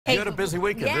You had a busy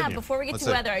weekend, yeah, didn't you? Before we get Let's to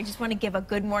see. weather, I just want to give a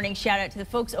good morning shout out to the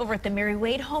folks over at the Mary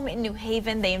Wade home in New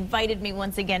Haven. They invited me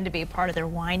once again to be a part of their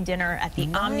wine dinner at the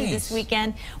Omni this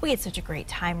weekend. We had such a great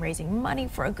time raising money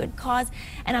for a good cause.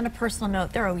 And on a personal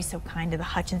note, they're always so kind to the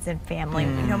Hutchinson family.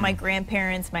 You know, my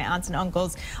grandparents, my aunts and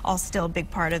uncles, all still a big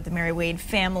part of the Mary Wade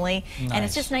family. And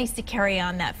it's just nice to carry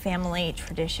on that family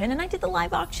tradition. And I did the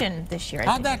live auction this year.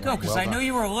 How'd that go? Because I know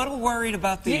you were a little worried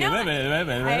about the... You know, I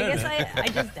guess I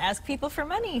just ask people for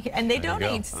money, and they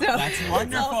donate. So That's wonderful.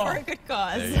 it's all for a good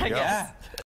cause, I guess.